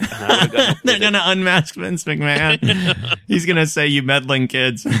 They're going to be like, they're going to unmask Vince McMahon. He's going to say, "You meddling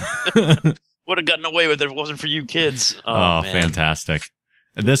kids." Would have gotten away with it if it wasn't for you kids. Oh, fantastic.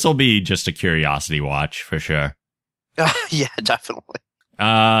 This will be just a curiosity watch for sure. Yeah, definitely.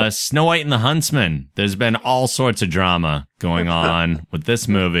 Snow White and the Huntsman. There's been all sorts of drama going on with this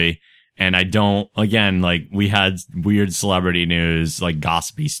movie. And I don't, again, like, we had weird celebrity news, like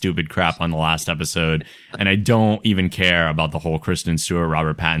gossipy, stupid crap on the last episode. And I don't even care about the whole Kristen Stewart,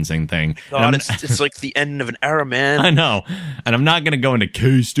 Robert Pattinson thing. God, it's like the end of an era, man. I know. And I'm not going to go into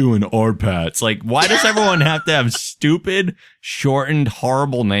K-Stu and R-Pat. It's like, why does everyone have to have stupid, shortened,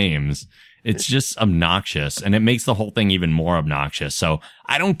 horrible names? It's just obnoxious, and it makes the whole thing even more obnoxious. So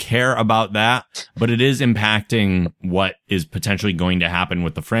I don't care about that, but it is impacting what is potentially going to happen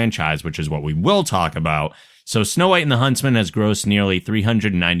with the franchise, which is what we will talk about. So Snow White and the Huntsman has grossed nearly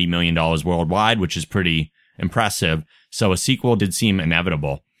 $390 million worldwide, which is pretty impressive. So a sequel did seem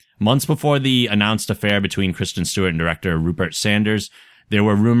inevitable. Months before the announced affair between Kristen Stewart and director Rupert Sanders, there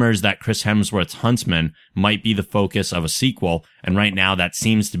were rumors that Chris Hemsworth's Huntsman might be the focus of a sequel, and right now that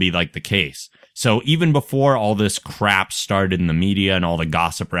seems to be like the case. So even before all this crap started in the media and all the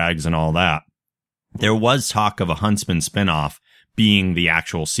gossip rags and all that, there was talk of a Huntsman spinoff being the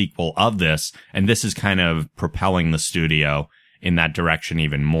actual sequel of this, and this is kind of propelling the studio in that direction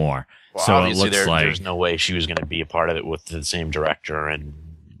even more. Well, so obviously it looks like there's no way she was going to be a part of it with the same director, and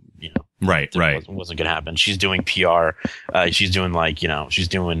you know. Right. Wasn't going to happen. She's doing PR. She's doing she's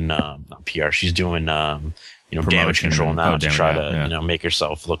doing not PR. She's doing damage control now to try to make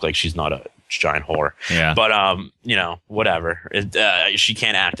herself look like she's not a giant whore. Yeah. But whatever. She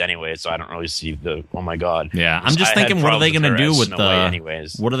can't act anyway, so I don't really see the. Oh my god. Yeah, I'm just thinking, what are they going to do with the?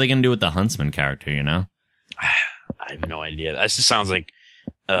 Anyways, what are they going to do with the Huntsman character? You know. I have no idea. That just sounds like.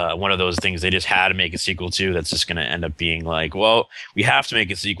 One of those things they just had to make a sequel to that's just going to end up being like, well, we have to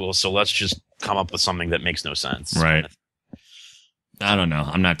make a sequel, so let's just come up with something that makes no sense. Right. I don't know.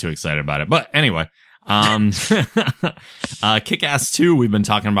 I'm not too excited about it. But anyway, Kick-Ass 2 we've been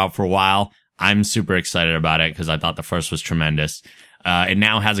talking about for a while. I'm super excited about it because I thought the first was tremendous. It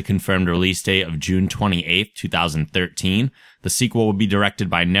now has a confirmed release date of June 28th, 2013. The sequel will be directed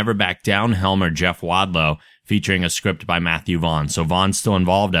by Never Back Down Helmer Jeff Wadlow, featuring a script by Matthew Vaughn. So Vaughn's still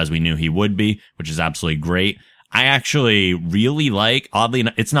involved, as we knew he would be, which is absolutely great. I actually really like, oddly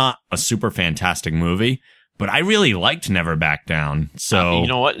enough, it's not a super fantastic movie, but I really liked Never Back Down. So you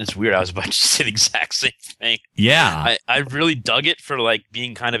know what? It's weird. I was about to say the exact same thing. Yeah. I really dug it for like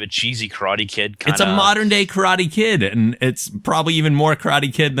being kind of a cheesy Karate Kid. It's a modern day Karate Kid, and it's probably even more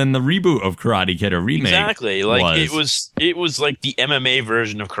Karate Kid than the reboot of Karate Kid or remake. Exactly. Like it was like the MMA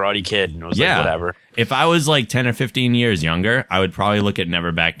version of Karate Kid, and it was like whatever. If I was like 10 or 15 years younger, I would probably look at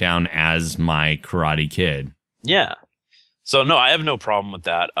Never Back Down as my Karate Kid. Yeah. So no, I have no problem with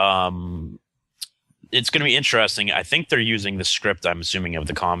that. It's going to be interesting. I think they're using the script, I'm assuming, of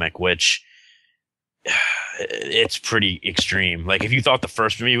the comic, which it's pretty extreme. Like, if you thought the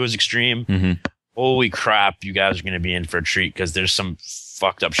first movie was extreme, holy crap, you guys are going to be in for a treat, because there's some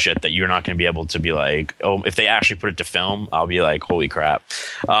fucked up shit that you're not going to be able to be like, oh, if they actually put it to film, I'll be like, holy crap.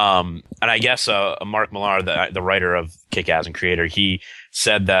 And I guess Mark Millar, the writer of Kick-Ass and creator, he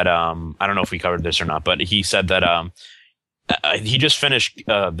said that, I don't know if we covered this or not, but he said that he just finished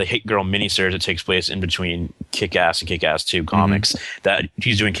the Hit Girl miniseries that takes place in between Kick-Ass and Kick-Ass 2 comics. That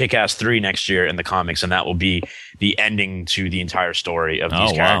he's doing Kick-Ass 3 next year in the comics, and that will be the ending to the entire story of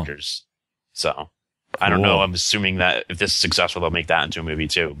these characters. So I don't know. I'm assuming that if this is successful, they'll make that into a movie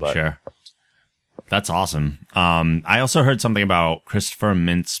too. But sure. That's awesome. I also heard something about Christopher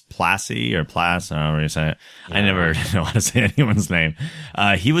Mintz-Plasse or Plasse. I don't know how you say it. Yeah. I never know how to say anyone's name.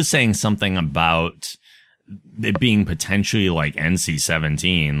 He was saying something about it being potentially like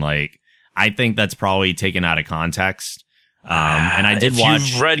NC-17. Like, I think that's probably taken out of context. And I did watch.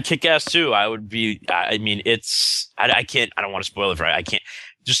 If you've read Kick-Ass 2, I would be. I mean, it's. I can't. I don't want to spoil it for. I can't.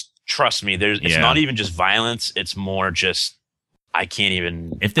 Just trust me. It's not even just violence. It's more just. I can't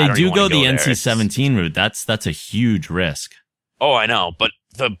even. If they do go the NC-17 route, that's a huge risk. Oh, I know, but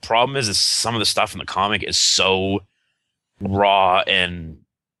the problem is some of the stuff in the comic is so raw and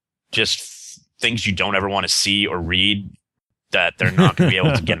just things you don't ever want to see or read that they're not going to be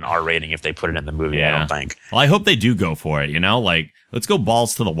able to get an R rating if they put it in the movie. Yeah. I don't think. Well, I hope they do go for it. Like, let's go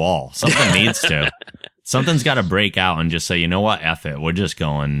balls to the wall. Something needs to. Something's got to break out and just say, you know what, F it. We're just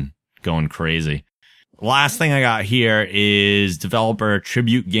going crazy. Last thing I got here is developer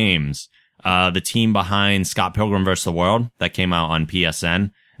Tribute Games, the team behind Scott Pilgrim vs. the World that came out on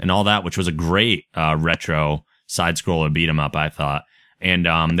PSN and all that, which was a great retro side-scroller beat-em-up, I thought. And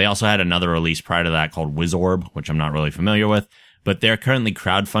they also had another release prior to that called Wizorb, which I'm not really familiar with. But they're currently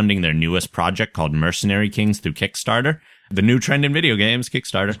crowdfunding their newest project called Mercenary Kings through Kickstarter. The new trend in video games,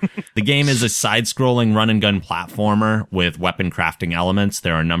 Kickstarter. The game is a side-scrolling run-and-gun platformer with weapon crafting elements.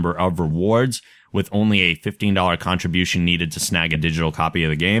 There are a number of rewards, with only a $15 contribution needed to snag a digital copy of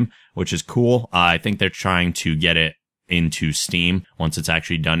the game, which is cool. I think they're trying to get it into Steam once it's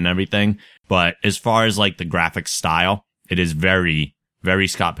actually done and everything. But as far as like the graphics style, it is very, very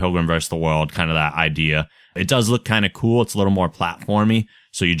Scott Pilgrim vs. the World, kind of that idea. It does look kind of cool. It's a little more platformy.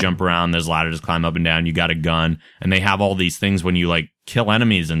 So you jump around, there's ladders to climb up and down, you got a gun, and they have all these things when you like kill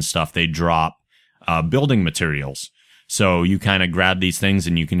enemies and stuff, they drop building materials. So you kind of grab these things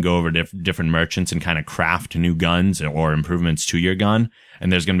and you can go over different merchants and kind of craft new guns or improvements to your gun. And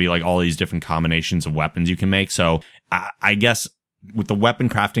there's going to be like all these different combinations of weapons you can make. So I guess with the weapon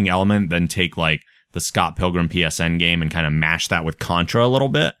crafting element, then take like the Scott Pilgrim PSN game and kind of mash that with Contra a little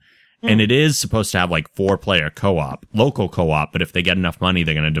bit. And it is supposed to have like 4-player co-op, local co-op. But if they get enough money,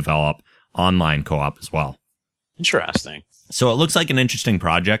 they're going to develop online co-op as well. Interesting. So it looks like an interesting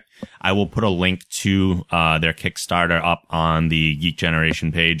project. I will put a link to their Kickstarter up on the Geek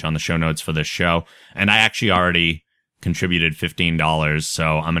Generation page on the show notes for this show. And I actually already contributed $15,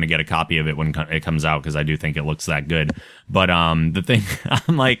 so I'm going to get a copy of it when it comes out because I do think it looks that good. But the thing,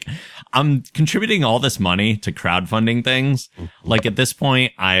 I'm contributing all this money to crowdfunding things. Like at this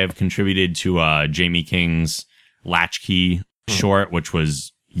point, I have contributed to Jamie King's Latchkey short, which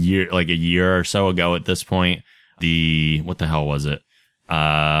was a year or so ago at this point. What the hell was it?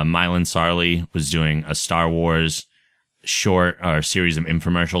 Mylan Sarley was doing a Star Wars short or series of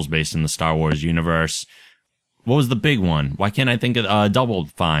infomercials based in the Star Wars universe. What was the big one? Why can't I think of Double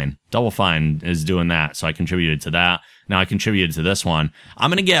Fine? Double Fine is doing that, so I contributed to that. Now I contributed to this one.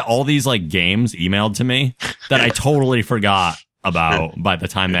 I'm gonna get all these like games emailed to me that I totally forgot about by the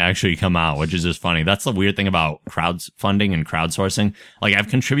time they actually come out, which is just funny. That's the weird thing about crowdfunding and crowdsourcing. Like I've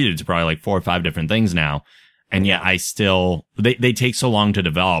contributed to probably like 4 or 5 different things now. And yet I still, they take so long to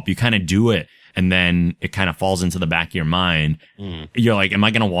develop. You kind of do it and then it kind of falls into the back of your mind. You're like, am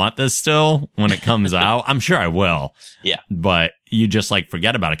I going to want this still when it comes out? I'm sure I will. Yeah. But you just like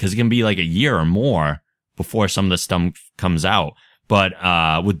forget about it because it can be like a year or more before some of the stuff comes out. But,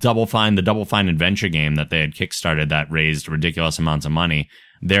 with Double Fine, the Double Fine adventure game that they had kickstarted that raised ridiculous amounts of money,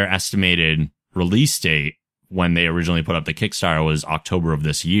 their estimated release date when they originally put up the Kickstarter was October of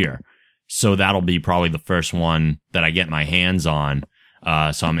this year. So that'll be probably the first one that I get my hands on.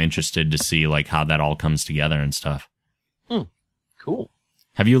 So I'm interested to see like how that all comes together and stuff. Cool.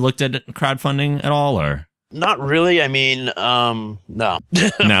 Have you looked at crowdfunding at all or? Not really. I mean, no. No.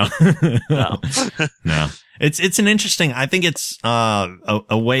 No. It's an interesting, I think it's,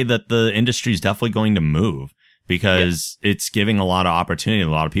 a way that the industry is definitely going to move because it's giving a lot of opportunity to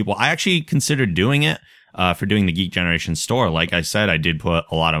a lot of people. I actually considered doing it. For doing the Geek Generation store. Like I said, I did put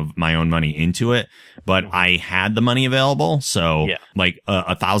a lot of my own money into it, but I had the money available. So like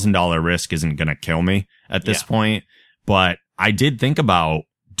 $1,000 risk isn't going to kill me at this point. But I did think about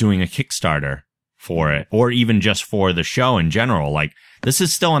doing a Kickstarter for it or even just for the show in general. Like this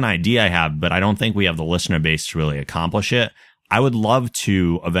is still an idea I have, but I don't think we have the listener base to really accomplish it. I would love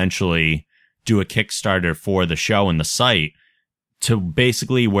to eventually do a Kickstarter for the show and the site to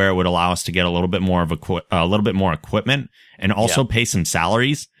basically where it would allow us to get a little bit more equipment and also pay some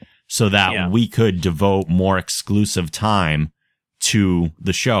salaries so that we could devote more exclusive time to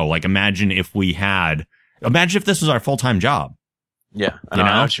the show. Like, imagine if this was our full-time job. Yeah, I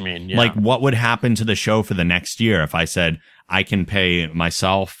know what you mean. Yeah. Like, what would happen to the show for the next year if I said I can pay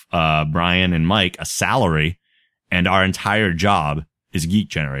myself, Brian, and Mike a salary, and our entire job is Geek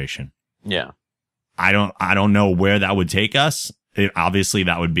Generation? Yeah, I don't know where that would take us. Obviously,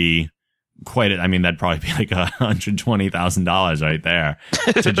 that would be that'd probably be like $120,000 right there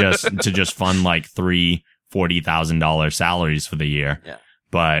to just fund like $3 $40,000 salaries for the year. Yeah,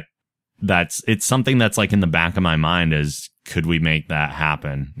 but it's something that's like in the back of my mind is, could we make that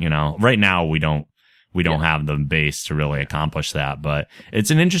happen? You know, right now we don't have the base to really accomplish that, but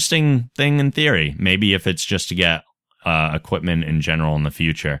it's an interesting thing in theory. Maybe if it's just to get equipment in general in the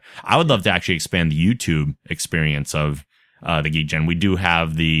future. I would love to actually expand the YouTube experience of the Geek Gen. We do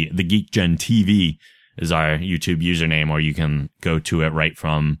have the Geek Gen TV is our YouTube username, or you can go to it right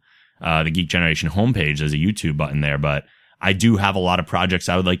from the Geek Generation homepage. There's a YouTube button there, but I do have a lot of projects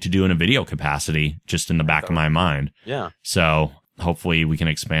I would like to do in a video capacity just in the back of my mind. Yeah. So hopefully we can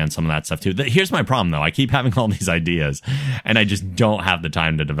expand some of that stuff too. Here's my problem though. I keep having all these ideas and I just don't have the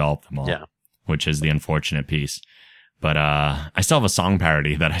time to develop them all, which is the unfortunate piece. But I still have a song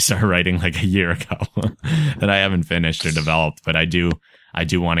parody that I started writing like a year ago that I haven't finished or developed, but I do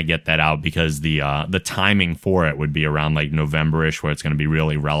want to get that out because the timing for it would be around like November-ish where it's going to be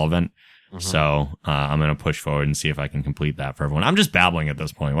really relevant. Mm-hmm. So I'm going to push forward and see if I can complete that for everyone. I'm just babbling at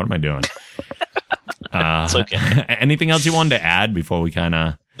this point. What am I doing? It's okay. Anything else you wanted to add before we kind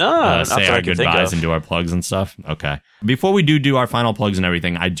of say our goodbyes and do our plugs and stuff? Okay. Before we do our final plugs and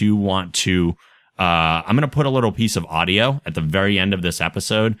everything, I do want to I'm going to put a little piece of audio at the very end of this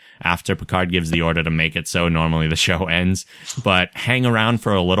episode after Picard gives the order to make it so normally the show ends. But hang around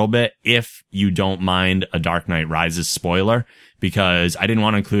for a little bit if you don't mind a Dark Knight Rises spoiler, because I didn't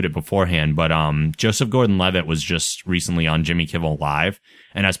want to include it beforehand. But Joseph Gordon-Levitt was just recently on Jimmy Kimmel Live.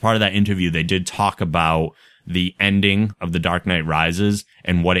 And as part of that interview, they did talk about the ending of The Dark Knight Rises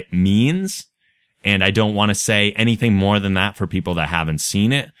and what it means. And I don't want to say anything more than that for people that haven't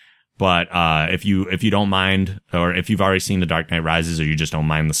seen it. But if you don't mind, or if you've already seen The Dark Knight Rises, or you just don't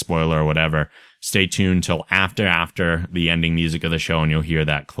mind the spoiler or whatever, stay tuned till after the ending music of the show, and you'll hear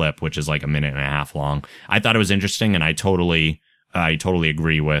that clip, which is like a minute and a half long. I thought it was interesting, and I totally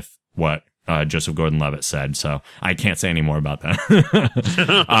agree with what Joseph Gordon-Levitt said. So I can't say any more about that.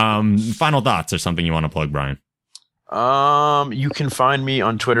 Final thoughts or something you want to plug, Brian? You can find me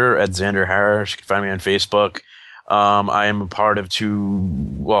on Twitter at Xander Harris. You can find me on Facebook. I am a part of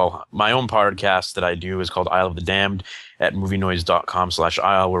my own podcast that I do is called Isle of the Damned at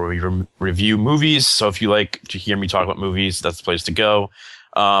movienoise.com/Isle, where we review movies. So if you like to hear me talk about movies, that's the place to go.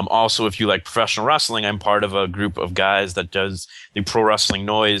 Also, if you like professional wrestling, I'm part of a group of guys that does the Pro Wrestling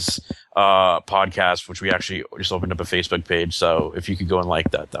Noise podcast, which we actually just opened up a Facebook page. So if you could go and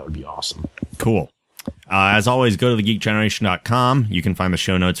like that, that would be awesome. Cool. As always, go to thegeekgeneration.com. You can find the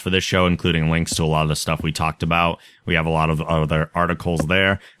show notes for this show, including links to a lot of the stuff we talked about. We have a lot of other articles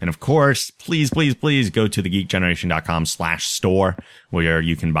there. And of course, please go to thegeekgeneration.com/store, where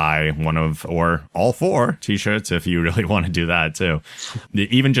you can buy one of or all 4 t-shirts if you really want to do that too.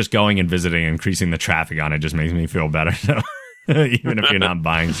 Even just going and visiting, increasing the traffic on it just makes me feel better. So even if you're not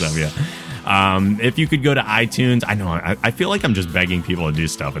buying stuff yet. If you could go to iTunes, I feel like I'm just begging people to do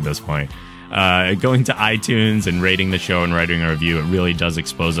stuff at this point. Going to iTunes and rating the show and writing a review, it really does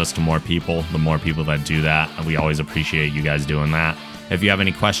expose us to more people. The more people that do that, we always appreciate you guys doing that. If you have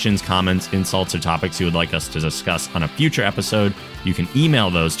any questions, comments, insults, or topics you would like us to discuss on a future episode, you can email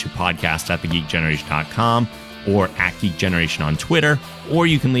those to podcast@thegeekgeneration.com or at Geek Generation on Twitter, or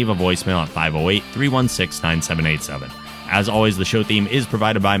you can leave a voicemail at 508-316-9787. As always, the show theme is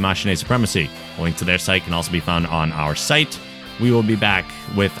provided by Machine Supremacy. A link to their site can also be found on our site. We will be back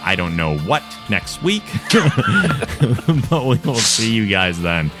with I don't know what next week, but we will see you guys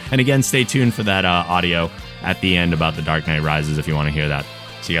then. And again, stay tuned for that audio at the end about The Dark Knight Rises if you want to hear that.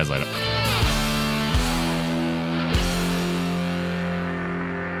 See you guys later.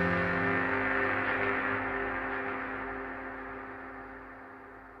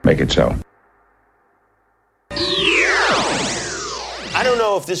 Make it so. I don't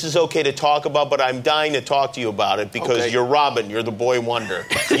know if this is okay to talk about, but I'm dying to talk to you about it because you're Robin. You're the boy wonder.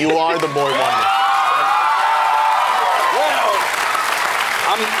 You are the boy wonder. Well,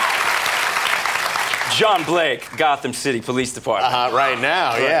 John Blake, Gotham City Police Department. Right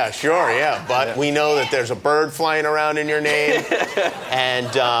now, yeah, sure, yeah. But we know that there's a bird flying around in your name, and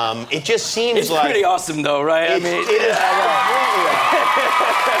it just seems it's like... It's pretty awesome, though, right? It is completely awesome.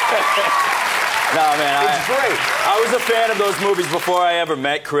 No, man, it's great. I was a fan of those movies before I ever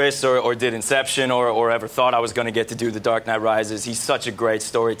met Chris or did Inception or ever thought I was going to get to do The Dark Knight Rises. He's such a great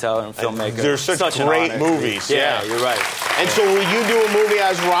storyteller and filmmaker. They're such great movies. Yeah, you're right. And so will you do a movie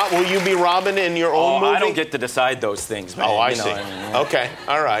as will you be Robin in your own movie? I don't get to decide those things, man. Oh, I see. Okay,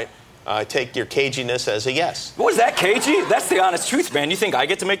 all right. Take your caginess as a yes. What is that, cagey? That's the honest truth, man. You think I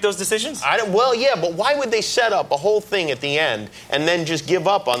get to make those decisions? Well, yeah, but why would they set up a whole thing at the end and then just give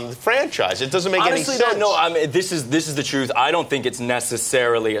up on the franchise? It doesn't make any sense. Honestly, no. I mean, this is the truth. I don't think it's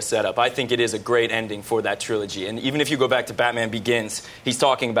necessarily a setup. I think it is a great ending for that trilogy. And even if you go back to Batman Begins, he's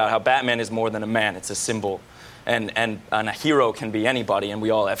talking about how Batman is more than a man. It's a symbol. And a hero can be anybody, and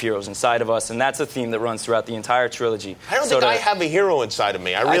we all have heroes inside of us, and that's a theme that runs throughout the entire trilogy. I don't think I have a hero inside of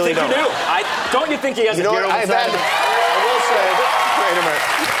me. I really don't. You do. Don't you think he has a hero inside of him? I will say, wait a minute.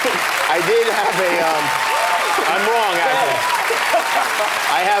 I did have a, I'm wrong, actually.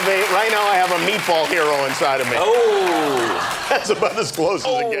 Right now I have a meatball hero inside of me. Oh. That's about as close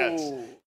as it gets.